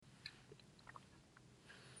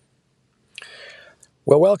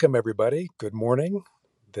Well, welcome everybody. Good morning.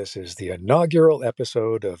 This is the inaugural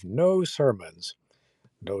episode of No Sermons,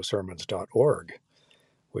 nosermons.org,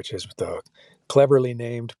 which is the cleverly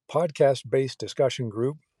named podcast based discussion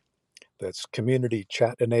group that's community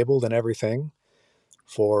chat enabled and everything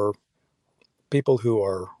for people who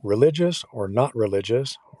are religious or not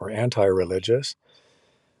religious or anti religious,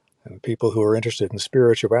 and people who are interested in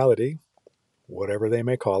spirituality, whatever they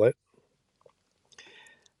may call it.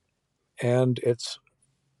 And it's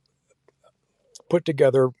put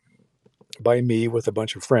together by me with a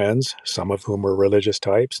bunch of friends, some of whom are religious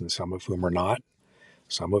types and some of whom are not.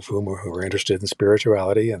 Some of whom are interested in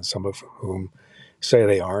spirituality, and some of whom say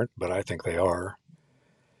they aren't, but I think they are.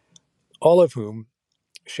 All of whom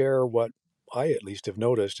share what I at least have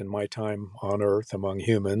noticed in my time on Earth among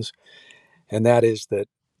humans, and that is that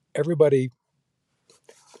everybody,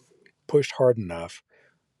 pushed hard enough,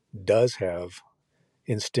 does have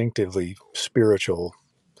instinctively spiritual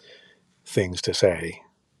things to say.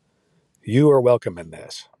 You are welcome in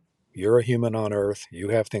this. You're a human on Earth. You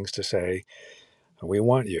have things to say, and we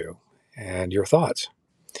want you and your thoughts.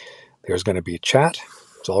 There's going to be chat.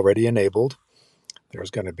 It's already enabled.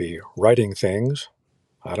 There's going to be writing things.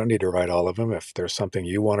 I don't need to write all of them. If there's something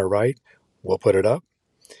you want to write, we'll put it up.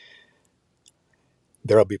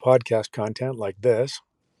 There'll be podcast content like this,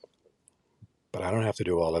 but I don't have to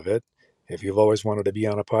do all of it. If you've always wanted to be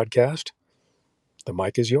on a podcast, the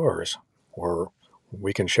mic is yours, or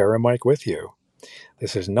we can share a mic with you.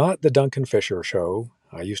 This is not the Duncan Fisher show.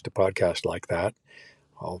 I used to podcast like that.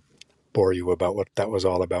 I'll bore you about what that was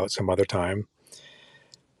all about some other time.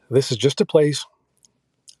 This is just a place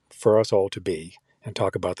for us all to be and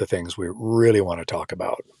talk about the things we really want to talk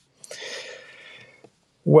about,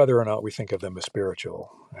 whether or not we think of them as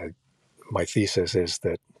spiritual. My thesis is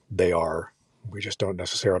that they are. We just don't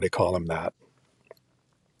necessarily call them that.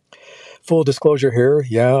 Full disclosure here,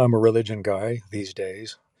 yeah, I'm a religion guy these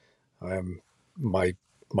days. I'm my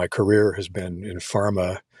my career has been in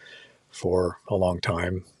pharma for a long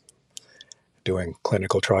time, doing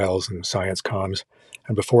clinical trials and science comms.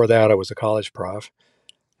 And before that, I was a college prof.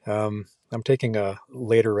 I'm taking a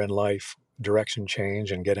later in life direction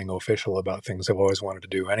change and getting official about things I've always wanted to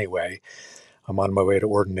do anyway. I'm on my way to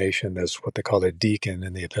ordination as what they call a deacon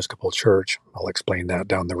in the Episcopal Church. I'll explain that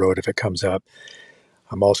down the road if it comes up.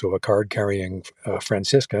 I'm also a card-carrying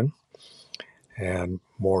Franciscan, and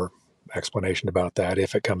more explanation about that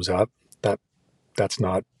if it comes up. That that's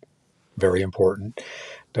not very important.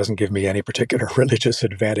 Doesn't give me any particular religious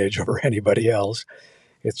advantage over anybody else.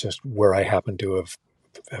 It's just where I happen to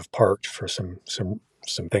have parked for some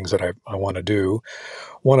things that I want to do.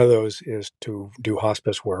 One of those is to do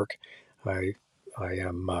hospice work. I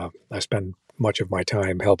I spend much of my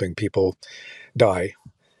time helping people die,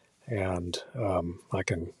 and I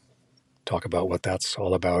can talk about what that's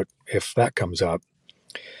all about if that comes up.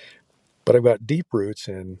 But I've got deep roots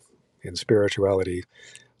in spirituality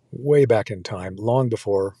way back in time, long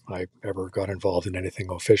before I ever got involved in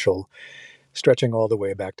anything official, stretching all the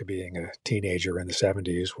way back to being a teenager in the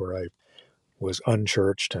 70s, where I was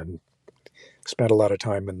unchurched and spent a lot of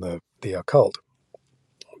time in the occult,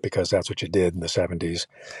 because that's what you did in the 70s.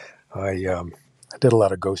 I did a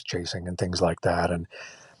lot of ghost chasing and things like that, and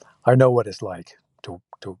I know what it's like to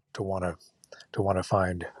want to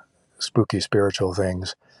find spooky spiritual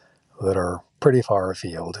things that are pretty far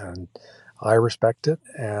afield, and I respect it,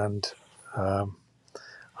 and um,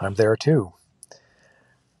 I'm there too.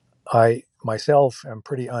 I myself am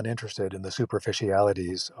pretty uninterested in the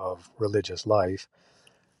superficialities of religious life,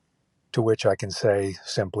 to which I can say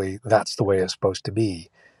simply, that's the way it's supposed to be.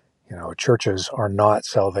 You know, churches are not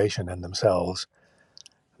salvation in themselves.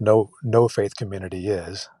 No faith community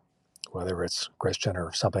is, whether it's Christian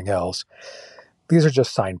or something else. These are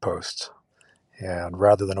just signposts. And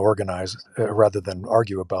rather than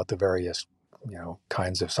argue about the various,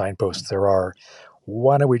 kinds of signposts there are,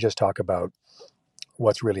 why don't we just talk about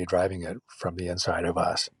what's really driving it from the inside of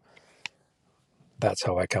us? That's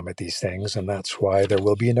how I come at these things, and that's why there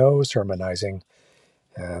will be no sermonizing,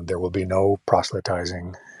 and there will be no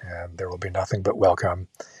proselytizing, and there will be nothing but welcome.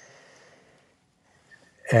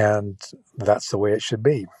 And that's the way it should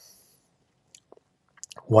be.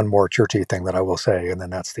 One more churchy thing that I will say, and then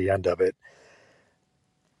that's the end of it.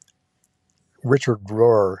 Richard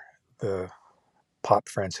Rohr, the Pop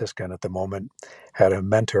Franciscan at the moment, had a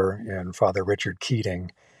mentor in Father Richard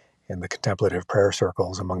Keating in the contemplative prayer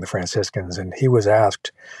circles among the Franciscans, and he was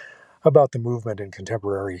asked about the movement in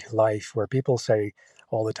contemporary life where people say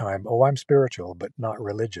all the time, "Oh, I'm spiritual, but not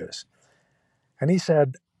religious." And he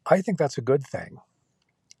said, "I think that's a good thing.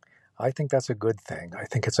 I think that's a good thing. I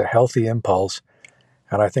think it's a healthy impulse,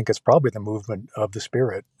 And I think it's probably the movement of the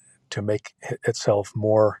Spirit to make itself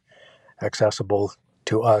more accessible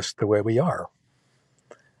to us the way we are.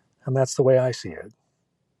 And that's the way I see it.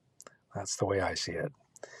 That's the way I see it.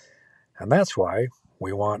 And that's why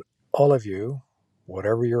we want all of you,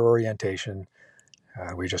 whatever your orientation,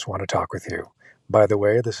 we just want to talk with you. By the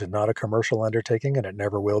way, this is not a commercial undertaking, and it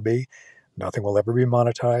never will be. Nothing will ever be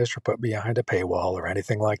monetized or put behind a paywall or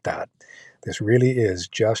anything like that. This really is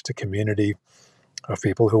just a community of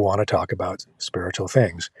people who want to talk about spiritual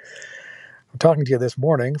things. I'm talking to you this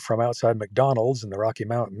morning from outside McDonald's in the Rocky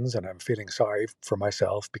Mountains, and I'm feeling sorry for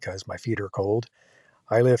myself because my feet are cold.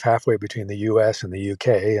 I live halfway between the US and the UK,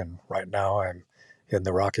 and right now I'm in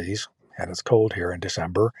the Rockies, and it's cold here in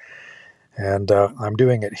December. And I'm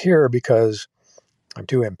doing it here because I'm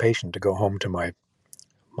too impatient to go home to my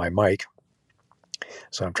mic,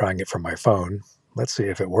 so I'm trying it from my phone. Let's see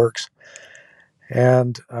if it works.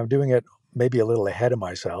 And I'm doing it maybe a little ahead of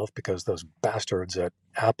myself because those bastards at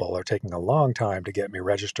Apple are taking a long time to get me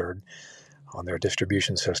registered on their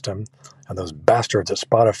distribution system. And those bastards at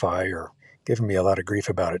Spotify are giving me a lot of grief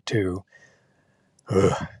about it too.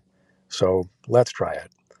 Ugh. So let's try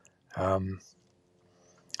it. And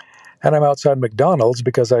I'm outside McDonald's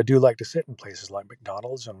because I do like to sit in places like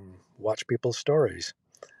McDonald's and watch people's stories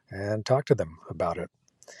and talk to them about it.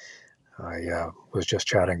 I was just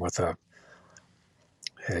chatting with a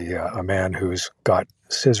man who's got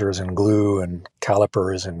scissors and glue and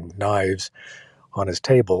calipers and knives on his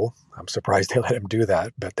table. I'm surprised they let him do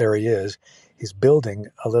that, but there he is. He's building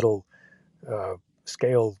a little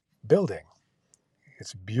scale building.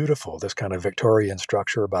 It's beautiful, this kind of Victorian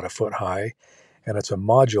structure about a foot high, and it's a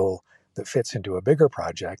module that fits into a bigger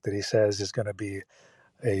project that he says is going to be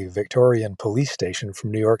a Victorian police station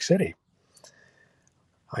from New York City.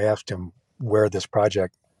 I asked him where this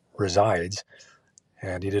project resides,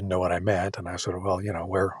 and he didn't know what I meant. And I sort of, well,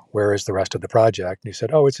 where is the rest of the project? And he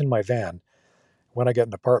said, oh, it's in my van. When I get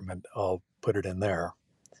an apartment, I'll put it in there.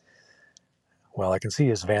 Well, I can see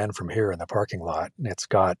his van from here in the parking lot, and it's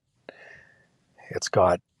got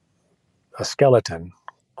a skeleton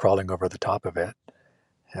crawling over the top of it,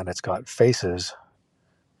 and it's got faces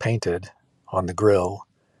painted on the grill,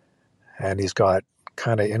 and he's got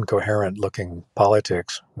kind of incoherent looking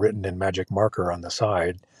politics written in magic marker on the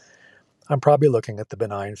side. I'm probably looking at the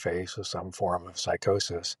benign face of some form of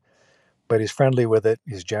psychosis, but he's friendly with it,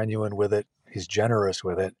 he's genuine with it, he's generous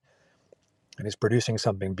with it, and he's producing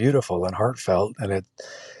something beautiful and heartfelt, and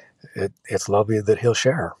it's lovely that he'll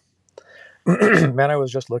share. Man, I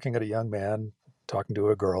was just looking at a young man talking to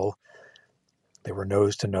a girl. They were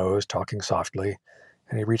nose to nose, talking softly,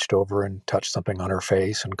 and he reached over and touched something on her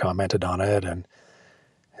face and commented on it,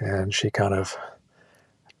 and she kind of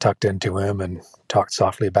tucked into him and talked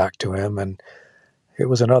softly back to him, and it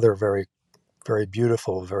was another very, very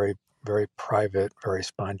beautiful, very, very private, very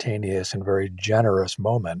spontaneous, and very generous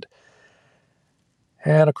moment.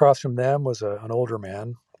 And across from them was an older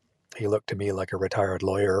man. He looked to me like a retired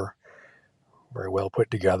lawyer, very well put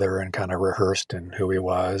together and kind of rehearsed in who he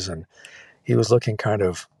was, and he was looking kind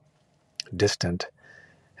of distant.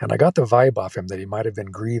 And I got the vibe off him that he might have been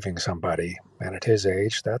grieving somebody, and at his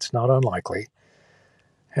age, that's not unlikely.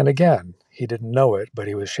 And again, he didn't know it, but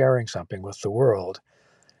he was sharing something with the world,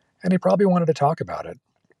 and he probably wanted to talk about it.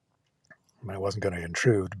 I mean, I wasn't going to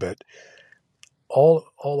intrude, but all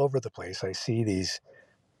over the place, I see these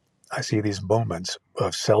moments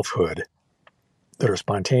of selfhood that are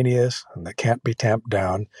spontaneous and that can't be tamped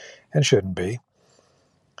down and shouldn't be.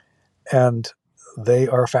 And they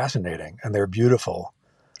are fascinating and they're beautiful.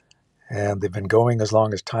 And they've been going as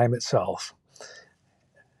long as time itself.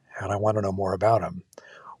 And I want to know more about them.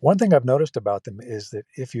 One thing I've noticed about them is that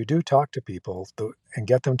if you do talk to people and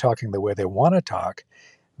get them talking the way they want to talk,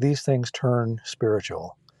 these things turn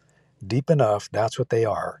spiritual. Deep enough, that's what they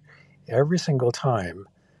are. Every single time,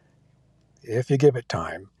 if you give it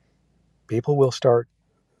time, people will start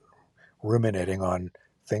ruminating on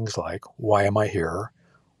things like, why am I here?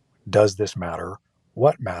 Does this matter?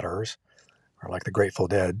 What matters? Or like the Grateful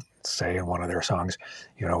Dead say in one of their songs,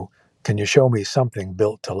 can you show me something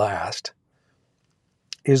built to last?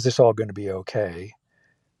 Is this all going to be okay?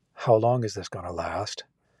 How long is this going to last?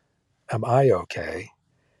 Am I okay?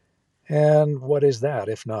 And what is that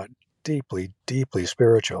if not deeply, deeply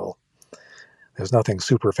spiritual? There's nothing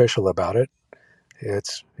superficial about it.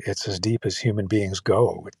 It's as deep as human beings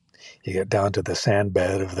go. You get down to the sand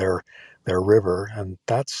bed of their river, and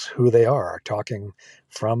that's who they are, talking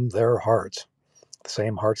from their hearts, the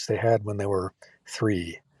same hearts they had when they were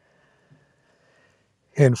 3.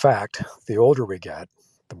 In fact, the older we get,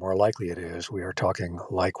 the more likely it is we are talking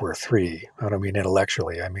like we're 3. I don't mean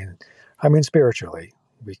intellectually. I mean spiritually.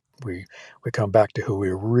 We, we, we come back to who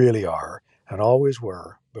we really are and always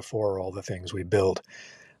were before all the things we build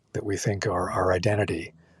that we think are our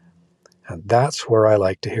identity. And that's where I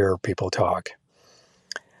like to hear people talk.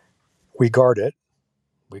 We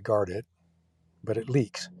guard it, but it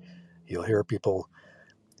leaks. You'll hear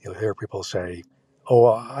people say,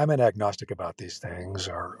 "Oh, I'm an agnostic about these things,"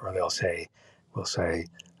 or will say,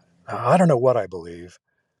 "I don't know what I believe."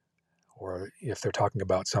 Or if they're talking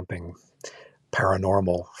about something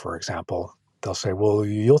paranormal, for example, they'll say, "Well,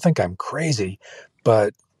 you'll think I'm crazy,"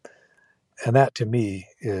 but and that to me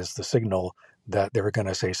is the signal that they're going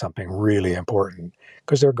to say something really important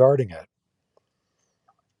because they're guarding it.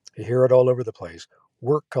 You hear it all over the place.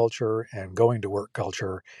 Work culture and going to work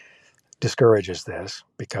culture discourages this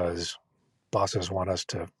because bosses want us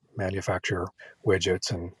to manufacture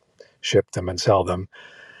widgets and ship them and sell them.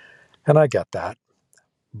 And I get that,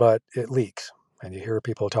 but it leaks. And you hear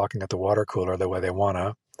people talking at the water cooler the way they want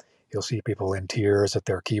to. You'll see people in tears at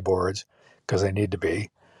their keyboards because they need to be.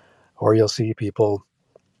 Or you'll see people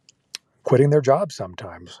quitting their jobs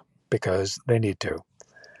sometimes because they need to.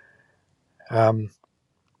 Um,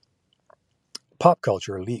 Pop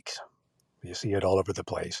culture leaks. You see it all over the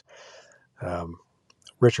place. Um,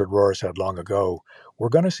 Richard Rohr said long ago, we're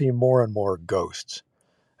going to see more and more ghosts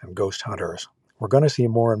and ghost hunters. We're going to see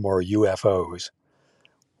more and more UFOs.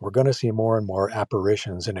 We're going to see more and more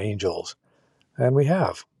apparitions and angels. And we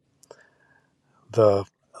have. The,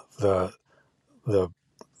 the, the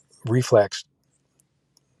reflex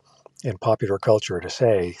in popular culture to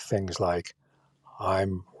say things like,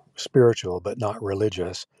 I'm spiritual but not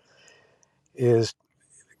religious, is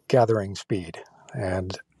gathering speed.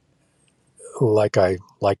 And like I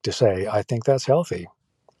like to say, I think that's healthy.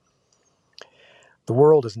 The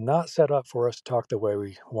world is not set up for us to talk the way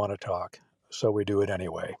we want to talk, so we do it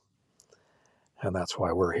anyway. And that's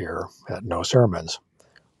why we're here at No Sermons,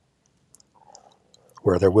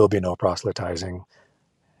 where there will be no proselytizing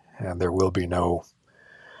and there will be no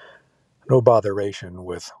botheration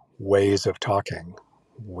with ways of talking.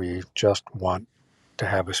 We just want to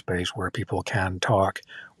have a space where people can talk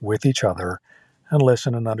with each other and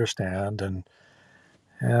listen and understand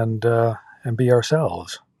and be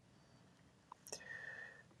ourselves.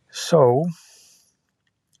 So,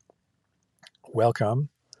 welcome.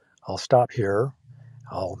 I'll stop here.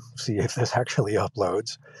 I'll see if this actually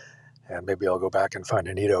uploads, and maybe I'll go back and find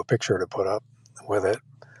a neato picture to put up with it.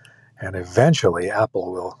 And eventually,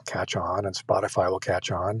 Apple will catch on, and Spotify will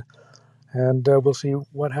catch on, and we'll see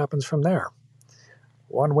what happens from there.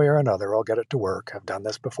 One way or another, I'll get it to work. I've done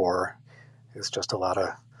this before. It's just a lot of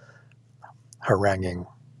haranguing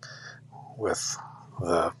with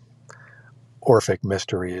the Orphic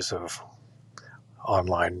mysteries of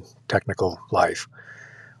online technical life.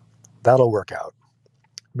 That'll work out.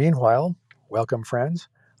 Meanwhile, welcome, friends.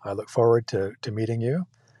 I look forward to meeting you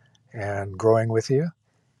and growing with you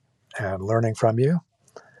and learning from you.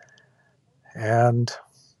 And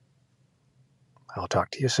I'll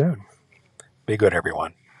talk to you soon. Be good,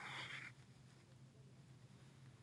 everyone.